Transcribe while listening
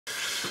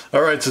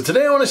Alright, so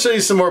today I want to show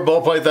you some more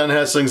Ball Python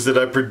hatchlings that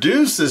I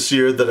produced this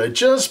year that I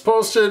just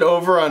posted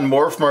over on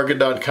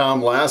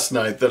morphmarket.com last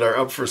night that are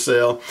up for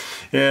sale.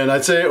 And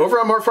I'd say over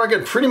on Morph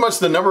Market, pretty much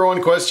the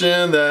 #1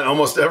 question that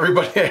almost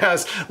everybody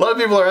asks. A lot of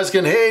people are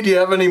asking, hey, do you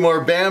have any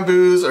more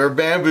bamboos or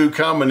bamboo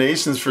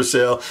combinations for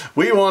sale?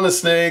 We want a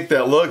snake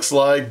that looks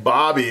like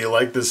Bobby,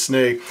 like this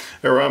snake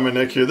around my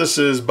neck here. This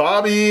is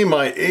Bobby,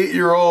 my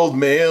 8-year-old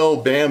male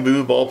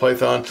bamboo ball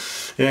python.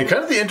 And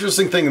kind of the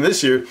interesting thing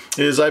this year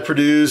is I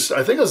produced,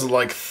 I think it was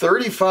like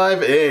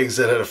 35 eggs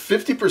that had a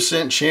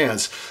 50%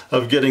 chance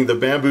of getting the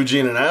bamboo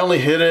gene, and I only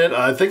hit it,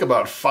 I think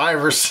about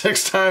 5 or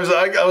 6 times.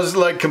 I was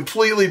like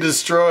completely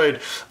destroyed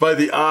by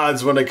the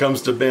odds when it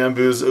comes to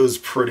bamboos. It was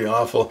pretty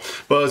awful.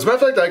 But as a matter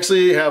of fact, I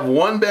actually have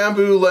 1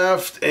 bamboo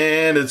left,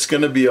 and it's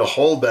going to be a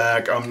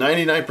holdback. I'm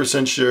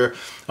 99% sure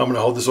I'm going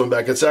to hold this one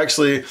back. It's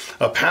actually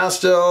a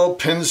pastel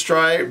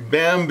pinstripe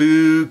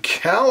bamboo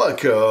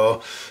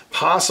calico,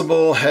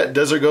 possible het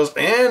desert ghost,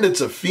 and it's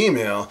a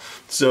female.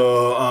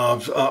 So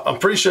I'm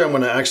pretty sure I'm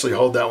going to actually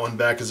hold that one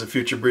back as a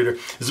future breeder.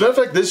 As a matter of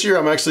fact, this year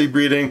I'm actually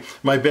breeding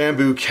my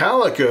bamboo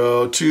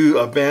calico to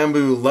a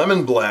bamboo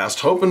lemon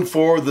blast, hoping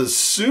for the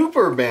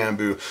super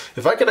bamboo.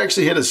 If I could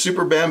actually hit a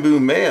super bamboo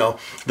male,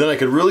 then I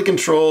could really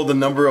control the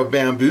number of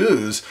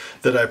bamboos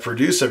that I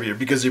produce every year,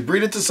 because you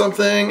breed it to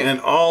something and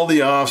all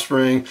the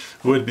offspring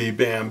would be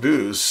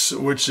bamboos,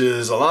 which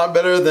is a lot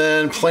better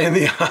than playing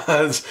the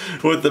odds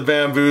with the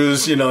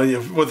bamboos, you know,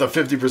 with a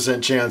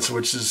 50% chance,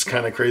 which is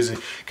kind of crazy.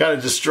 Kind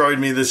of destroyed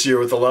me this year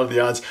with a lot of the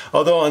odds.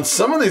 Although on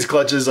some of these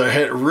clutches I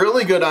hit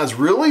really good odds,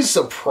 really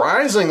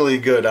surprisingly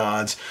good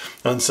odds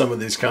on some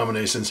of these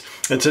combinations.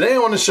 And today I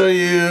want to show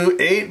you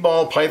 8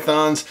 ball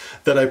pythons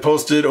that I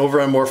posted over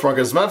on Morph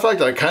Market. As a matter of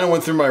fact, I kind of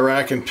went through my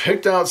rack and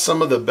picked out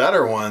some of the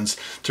better ones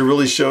to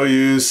really show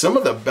you some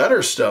of the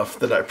better stuff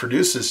that I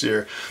produced this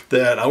year.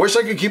 That I wish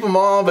I could keep them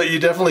all, but you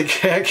definitely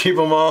can't keep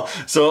them all.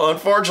 So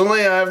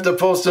unfortunately I have to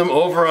post them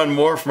over on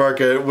Morph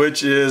Market,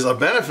 which is a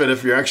benefit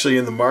if you're actually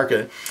in the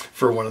market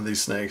for one of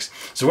these snakes.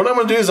 So what I'm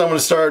going to do is I'm going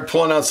to start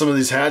pulling out some of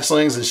these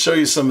hatchlings and show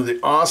you some of the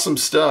awesome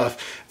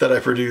stuff that I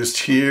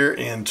produced here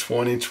in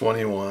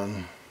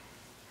 2021.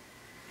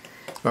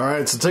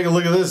 Alright, so take a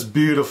look at this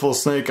beautiful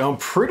snake. I'm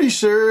pretty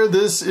sure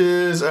this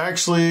is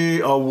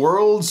actually a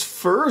world's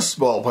first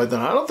ball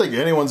python. I don't think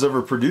anyone's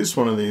ever produced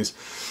one of these.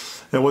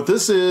 And what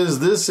this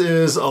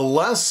is a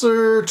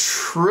lesser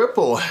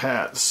triple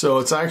het. So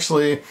it's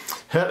actually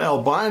het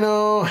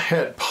albino,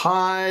 het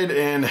pied,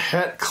 and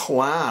het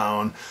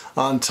clown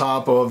on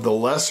top of the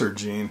lesser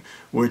gene,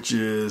 which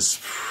is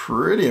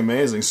pretty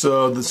amazing.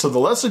 So the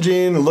lesser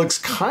gene looks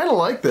kind of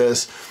like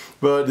this,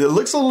 but it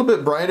looks a little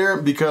bit brighter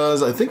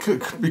because I think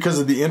because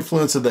of the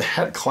influence of the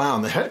het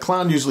clown. The het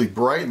clown usually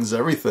brightens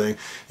everything.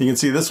 You can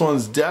see this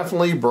one's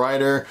definitely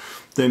brighter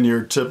than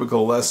your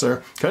typical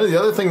lesser. Kind of the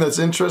other thing that's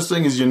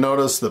interesting is you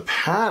notice the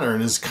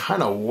pattern is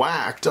kind of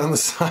whacked on the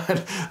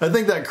side. I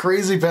think that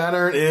crazy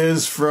pattern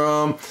is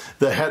from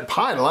the het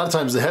pied. A lot of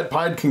times the het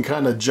pied can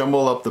kind of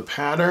jumble up the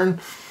pattern.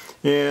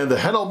 And the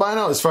het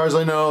albino, as far as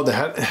I know, the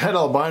het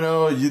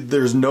albino,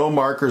 there's no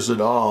markers at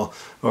all,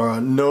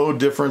 or no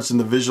difference in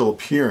the visual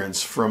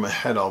appearance from a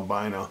het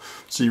albino.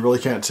 So you really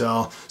can't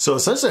tell. So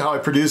essentially how I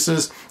produce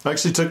this, I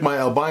actually took my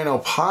albino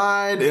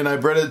pied and I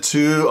bred it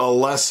to a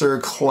lesser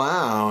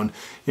clown.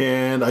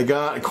 And I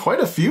got quite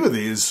a few of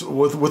these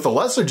with the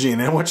lesser gene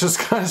in, which is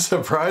kind of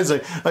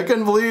surprising. I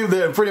couldn't believe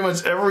that pretty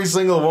much every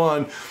single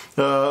one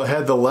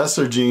had the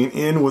lesser gene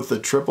in with the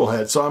triple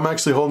het. So I'm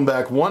actually holding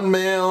back 1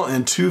 male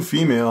and 2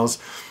 females,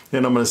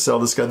 and I'm going to sell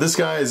this guy. This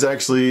guy is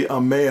actually a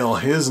male.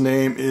 His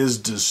name is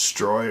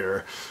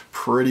Destroyer.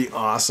 Pretty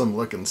awesome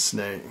looking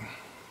snake.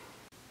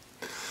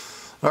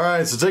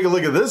 Alright, so take a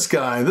look at this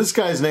guy. This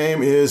guy's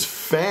name is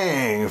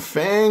Fang.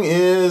 Fang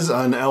is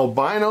an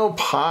albino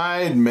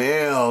pied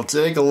male.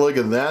 Take a look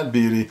at that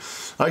beauty.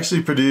 I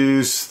actually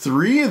produced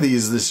 3 of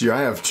these this year.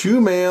 I have 2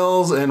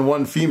 males and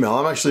 1 female.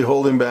 I'm actually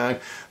holding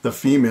back the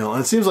female.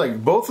 And it seems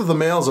like both of the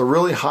males are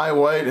really high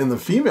white and the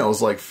female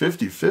is like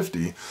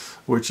 50-50.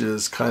 Which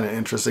is kind of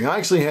interesting. I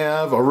actually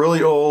have a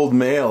really old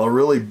male, a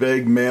really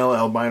big male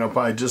albino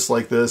pied just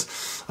like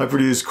this. I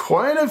produced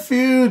quite a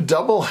few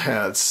double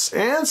hets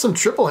and some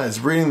triple hets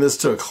breeding this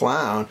to a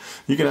clown.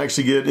 You can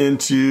actually get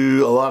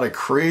into a lot of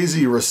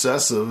crazy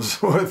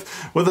recessives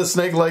with a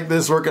snake like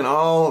this, working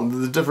all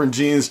the different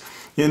genes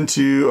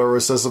into a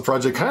recessive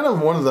project. Kind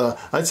of one of the,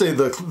 I'd say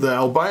the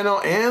albino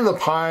and the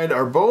pied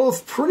are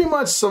both pretty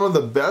much some of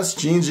the best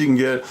genes you can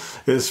get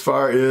as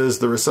far as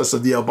the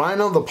recessive. The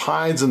albino, the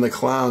pieds, and the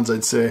clowns,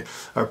 I'd say,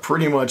 are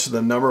pretty much the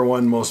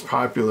 #1 most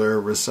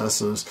popular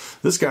recessives.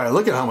 This guy,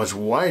 look at how much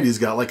white he's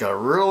got, like a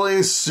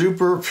really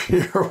super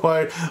pure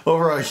white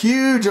over a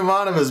huge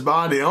amount of his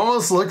body.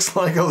 Almost looks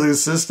like a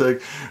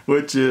leucistic,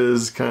 which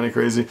is kind of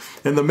crazy.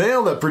 And the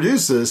male that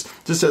produces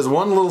just has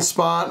 1 little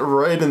spot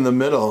right in the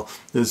middle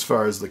as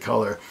far as the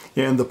color.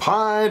 And the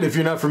pied, if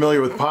you're not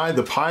familiar with pied,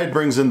 the pied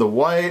brings in the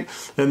white,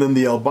 and then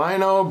the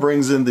albino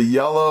brings in the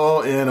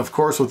yellow, and of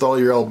course with all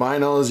your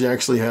albinos you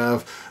actually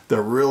have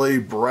the really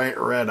bright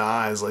red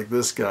eyes like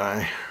this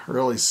guy,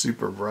 really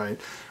super bright.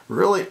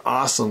 Really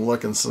awesome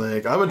looking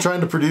snake. I've been trying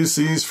to produce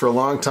these for a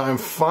long time.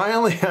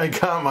 Finally, I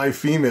got my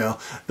female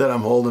that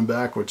I'm holding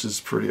back, which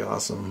is pretty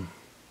awesome.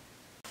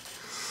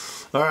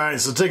 All right,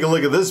 so take a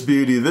look at this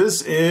beauty.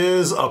 This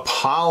is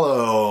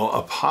Apollo.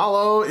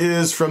 Apollo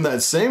is from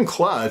that same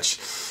clutch.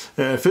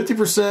 And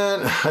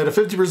 50%, I had a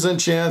 50%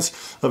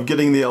 chance of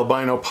getting the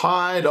albino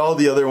pied. All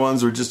the other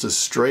ones were just a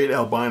straight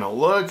albino.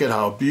 Look at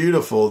how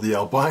beautiful the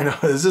albino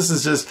is. This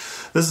is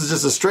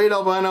just a straight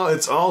albino.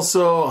 It's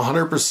also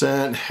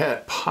 100%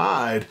 het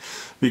pied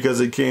because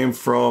it came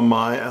from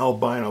my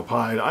albino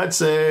pied. I'd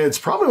say it's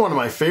probably one of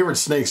my favorite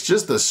snakes,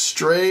 just the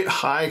straight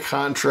high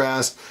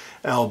contrast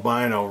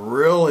albino.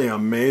 Really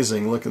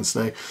amazing looking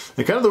snake.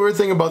 And kind of the weird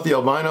thing about the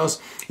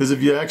albinos is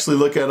if you actually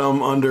look at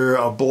them under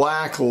a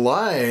black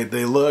light,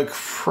 they look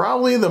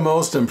probably the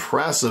most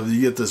impressive. You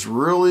get this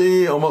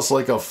really almost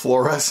like a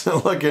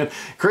fluorescent looking,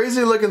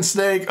 crazy looking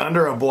snake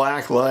under a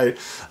black light.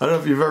 I don't know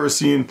if you've ever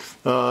seen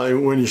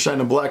when you shine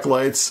the black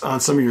lights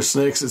on some of your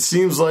snakes, it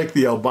seems like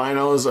the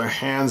albinos are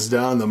hands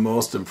down the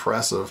most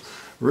impressive.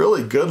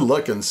 Really good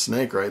looking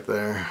snake right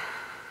there.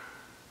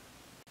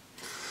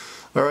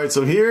 All right,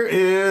 so here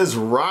is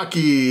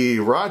Rocky.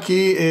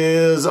 Rocky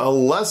is a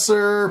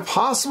lesser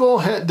possible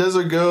het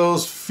desert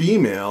ghost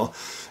female.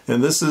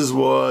 And this is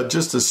what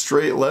just a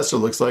straight lesser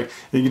looks like.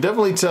 And you can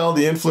definitely tell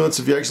the influence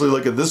if you actually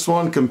look at this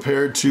one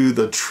compared to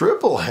the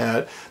triple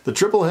het. The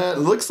triple het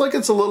looks like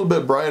it's a little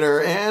bit brighter,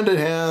 and it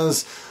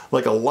has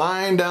like a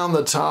line down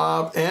the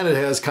top, and it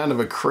has kind of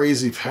a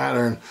crazy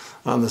pattern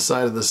on the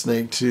side of the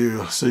snake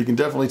too. So you can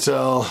definitely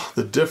tell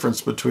the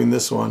difference between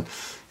this one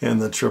and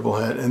the triple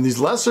het. And these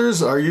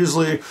lessers are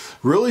usually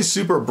really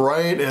super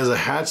bright as a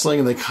hatchling,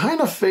 and they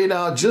kind of fade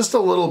out just a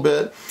little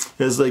bit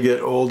as they get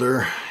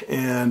older.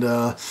 And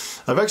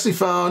I've actually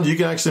found you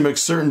can actually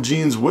mix certain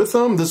genes with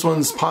them. This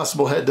one's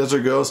possible het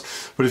desert ghost,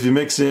 but if you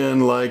mix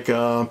in like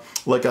a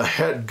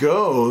het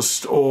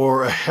ghost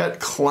or a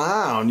het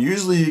clown,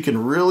 usually you can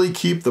really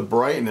keep the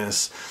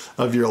brightness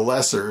of your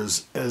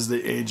lessers as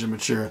they age and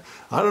mature.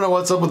 I don't know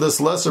what's up with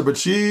this lesser, but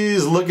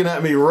she's looking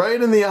at me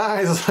right in the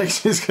eyes like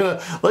she's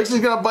gonna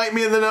bite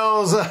me in the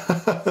nose.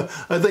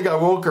 I think I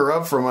woke her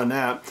up from a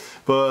nap.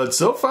 But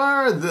so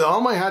far,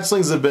 all my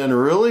hatchlings have been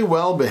really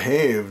well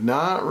behaved.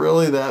 Not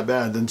really that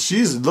bad.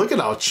 And look at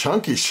how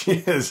chunky she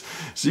is.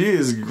 She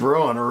is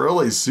growing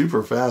really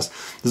super fast.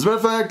 As a matter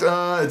of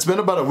fact, it's been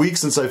about a week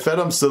since I fed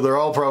them, so they're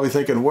all probably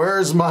thinking,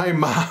 where's my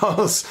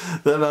mouse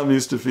that I'm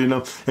used to feeding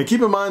them? And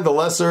keep in mind, the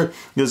lesser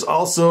is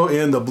also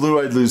in the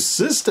blue-eyed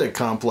leucistic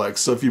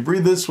complex. So if you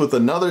breed this with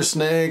another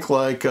snake,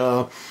 like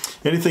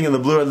anything in the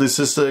blue-eyed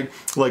leucistic,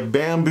 like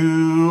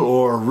bamboo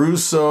or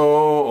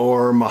Russo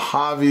or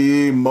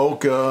Mojave,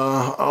 Mocha,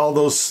 all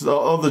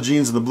the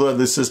genes in the blue-eyed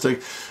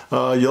leucistic,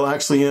 you'll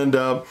actually end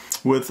up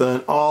with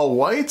an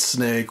all-white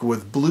snake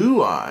with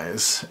blue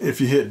eyes if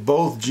you hit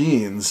both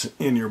genes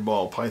in your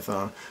Ball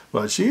Python.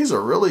 But she's a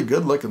really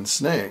good-looking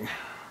snake.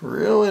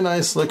 Really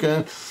nice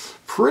looking.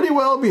 Pretty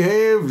well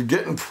behaved,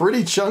 getting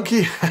pretty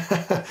chunky.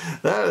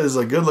 That is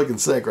a good looking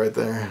snake right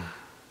there.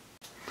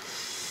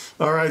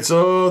 All right,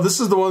 so this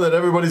is the one that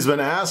everybody's been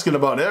asking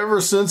about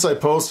ever since I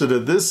posted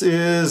it. This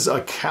is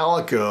a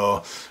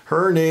calico.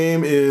 Her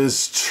name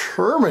is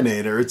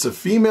Terminator. It's a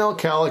female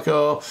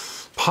calico.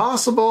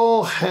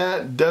 Possible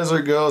het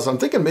desert ghost. I'm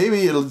thinking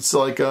maybe it's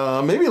like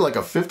maybe like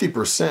a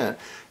 50%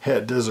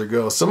 het desert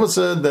ghost. Someone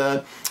said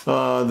that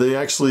they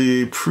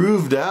actually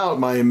proved out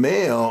my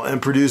male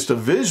and produced a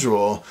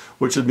visual,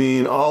 which would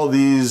mean all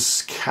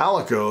these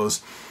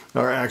calicos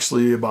are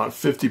actually about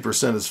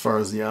 50% as far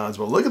as the odds.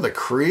 But look at the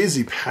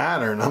crazy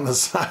pattern on the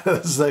side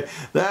of this thing.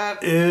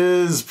 That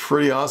is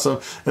pretty awesome.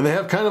 And they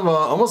have kind of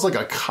almost like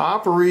a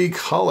coppery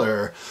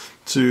color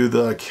to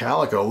the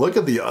calico. Look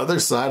at the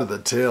other side of the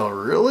tail.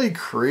 Really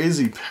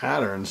crazy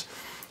patterns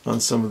on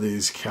some of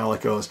these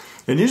calicos.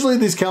 And usually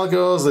these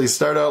calicos, they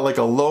start out like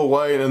a low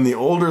white, and the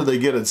older they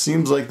get, it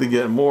seems like they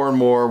get more and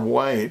more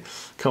white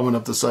coming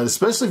up the side,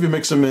 especially if you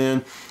mix them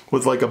in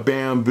with like a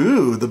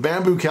bamboo. The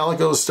bamboo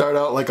calicos start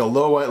out like a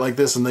low white like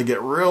this, and they get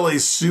really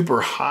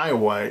super high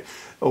white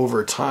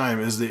over time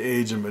as they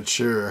age and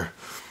mature,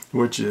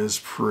 which is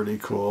pretty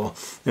cool.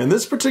 And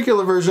this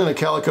particular version of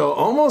calico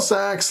almost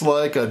acts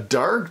like a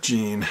dark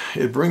gene.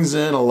 It brings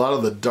in a lot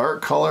of the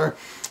dark color.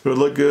 It would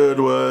look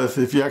good with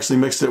if you actually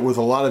mixed it with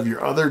a lot of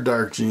your other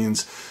dark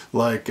genes,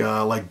 like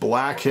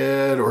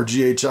Blackhead or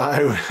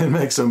GHI. It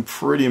makes some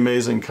pretty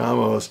amazing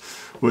combos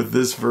with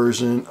this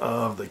version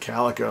of the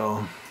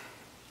calico.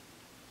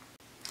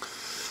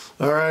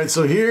 All right,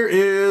 so here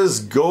is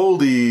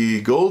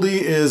Goldie.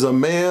 Goldie is a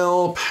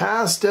male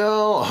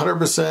pastel,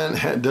 100%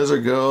 het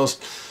desert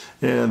ghost.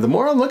 And the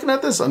more I'm looking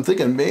at this, I'm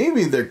thinking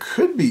maybe there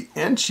could be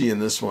Enchi in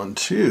this one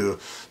too,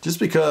 just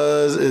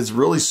because it's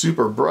really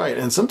super bright.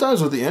 And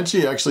sometimes with the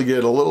Enchi, you actually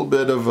get a little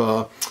bit of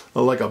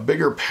like a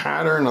bigger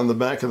pattern on the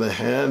back of the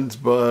head.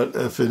 But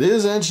if it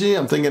is Enchi,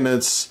 I'm thinking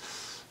it's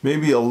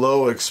maybe a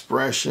low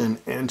expression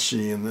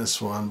Enchi in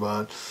this one,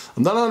 but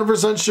I'm not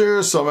 100%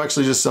 sure, so I'm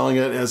actually just selling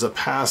it as a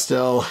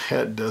pastel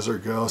het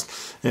desert ghost.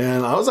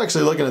 And I was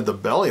actually looking at the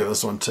belly of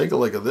this one. Take a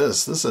look at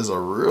this. This is a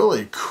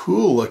really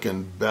cool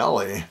looking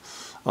belly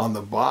on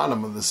the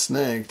bottom of the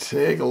snake.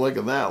 Take a look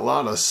at that. A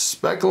lot of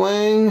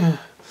speckling.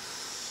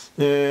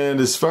 And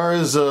as far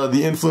as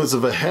the influence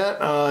of a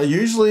het,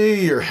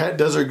 usually your het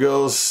desert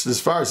ghosts,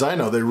 as far as I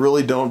know, they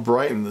really don't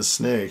brighten the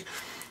snake.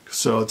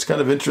 So it's kind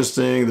of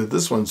interesting that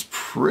this one's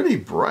pretty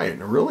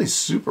bright, a really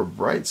super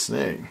bright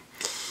snake.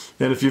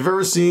 And if you've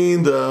ever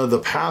seen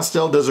the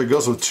pastel desert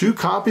ghost with 2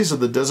 copies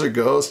of the desert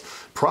ghost,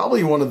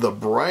 probably one of the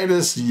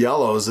brightest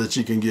yellows that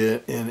you can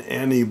get in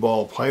any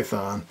ball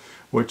python,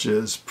 which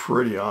is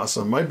pretty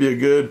awesome. Might be a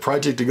good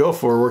project to go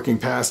for, working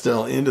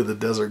pastel into the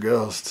desert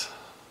ghost.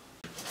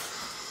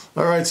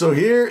 Alright, so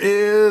here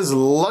is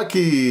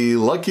Lucky.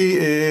 Lucky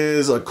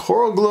is a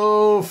Coral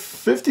Glow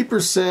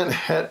 50%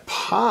 het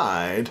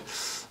pied.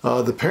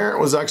 The parent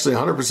was actually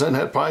 100%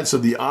 het pied, so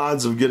the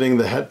odds of getting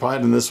the het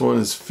pied in this one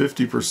is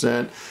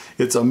 50%.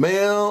 It's a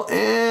male,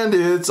 and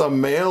it's a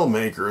male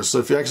maker. So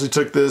if you actually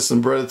took this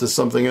and bred it to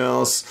something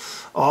else,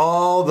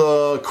 all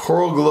the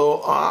Coral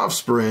Glow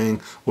offspring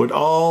would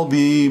all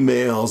be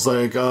males.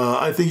 Like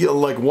I think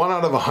like 1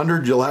 out of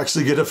 100 you'll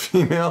actually get a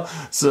female.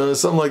 So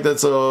something like that.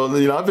 So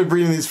you know, I've been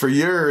breeding these for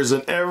years,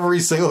 and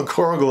every single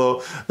Coral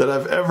Glow that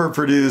I've ever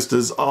produced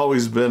has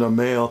always been a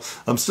male.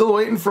 I'm still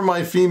waiting for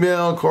my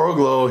female Coral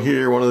Glow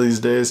here one of these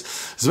days.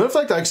 As a matter of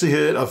fact, I actually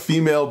hit a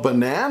female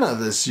banana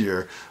this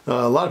year.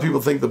 A lot of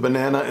people think the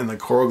banana and the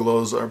Coral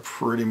Glows are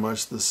pretty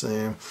much the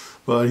same.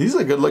 But he's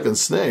a good looking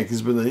snake.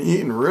 He's been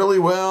eating really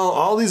well.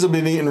 All these have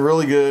been eating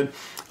really good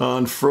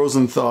on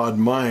frozen thawed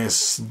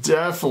mice.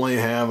 Definitely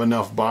have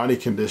enough body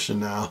condition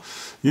now.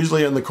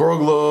 Usually on the Coral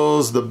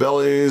Glows, the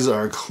bellies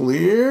are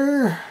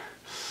clear.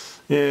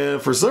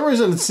 And for some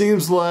reason, it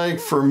seems like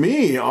for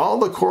me, all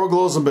the Coral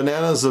Glows and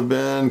bananas have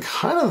been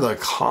kind of the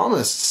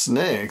calmest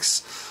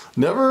snakes.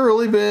 Never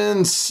really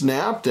been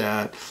snapped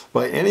at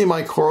by any of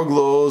my Coral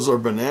Glows or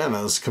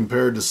bananas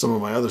compared to some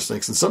of my other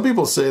snakes. And some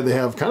people say they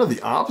have kind of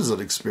the opposite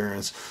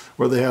experience,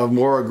 where they have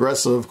more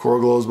aggressive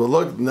Coral Glows. But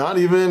look, not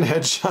even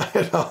head shy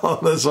at all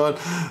on this one.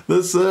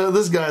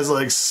 This guy's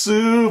like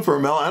super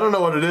mellow. I don't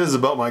know what it is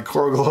about my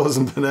Coral Glows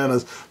and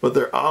bananas, but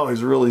they're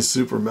always really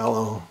super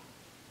mellow.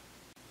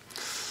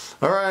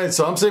 Alright,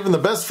 so I'm saving the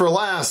best for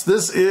last.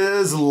 This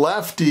is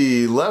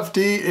Lefty.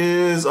 Lefty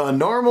is a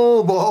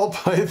normal ball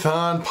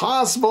python,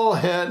 possible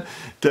het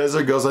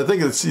desert ghost. I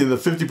think it's the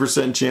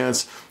 50%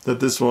 chance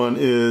that this one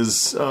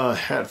is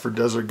het for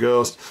desert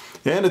ghost.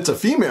 And it's a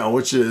female,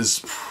 which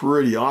is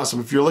pretty awesome.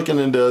 If you're looking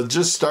into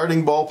just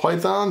starting ball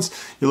pythons,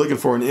 you're looking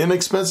for an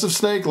inexpensive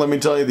snake, let me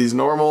tell you, these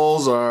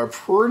normals are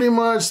pretty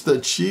much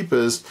the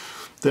cheapest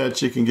that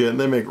you can get. And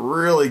they make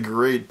really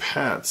great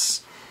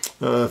pets.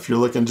 If you're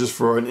looking just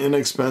for an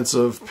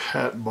inexpensive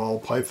pet ball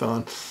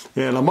python.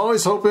 And I'm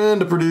always hoping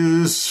to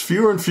produce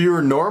fewer and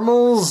fewer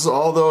normals,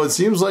 although it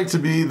seems like to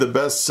be the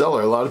best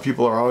seller. A lot of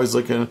people are always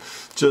looking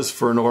just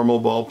for normal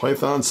ball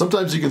python.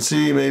 Sometimes you can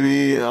see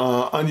maybe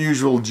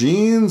unusual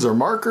genes or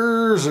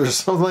markers or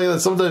something like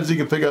that. Sometimes you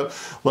can pick up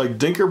like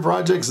dinker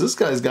projects. This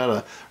guy's got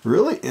a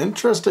really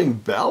interesting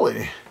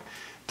belly.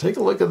 Take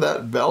a look at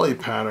that belly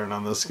pattern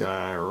on this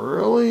guy.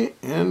 Really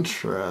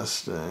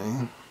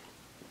interesting.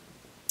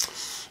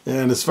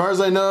 And as far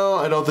as I know,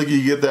 I don't think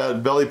you get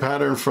that belly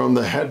pattern from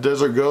the het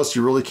desert ghost.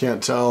 You really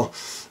can't tell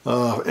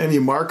any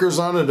markers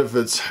on it if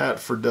it's het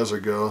for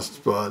desert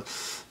ghost. But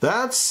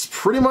that's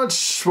pretty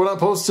much what I'm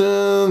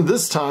posting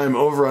this time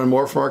over on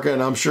Morph Market,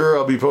 and I'm sure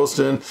I'll be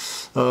posting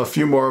a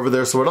few more over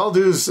there. So what I'll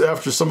do is,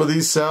 after some of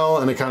these sell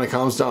and it kind of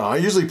calms down, I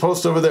usually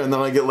post over there, and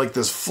then I get like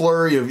this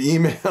flurry of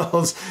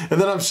emails,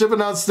 and then I'm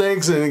shipping out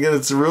snakes, and again,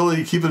 it's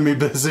really keeping me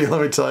busy,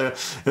 let me tell you.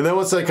 And then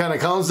once that kind of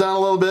calms down a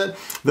little bit,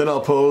 then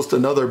I'll post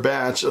another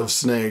batch of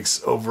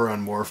snakes over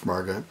on Morph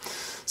Market.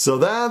 So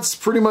that's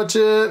pretty much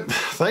it.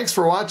 Thanks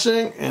for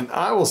watching, and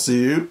I will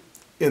see you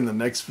in the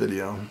next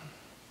video.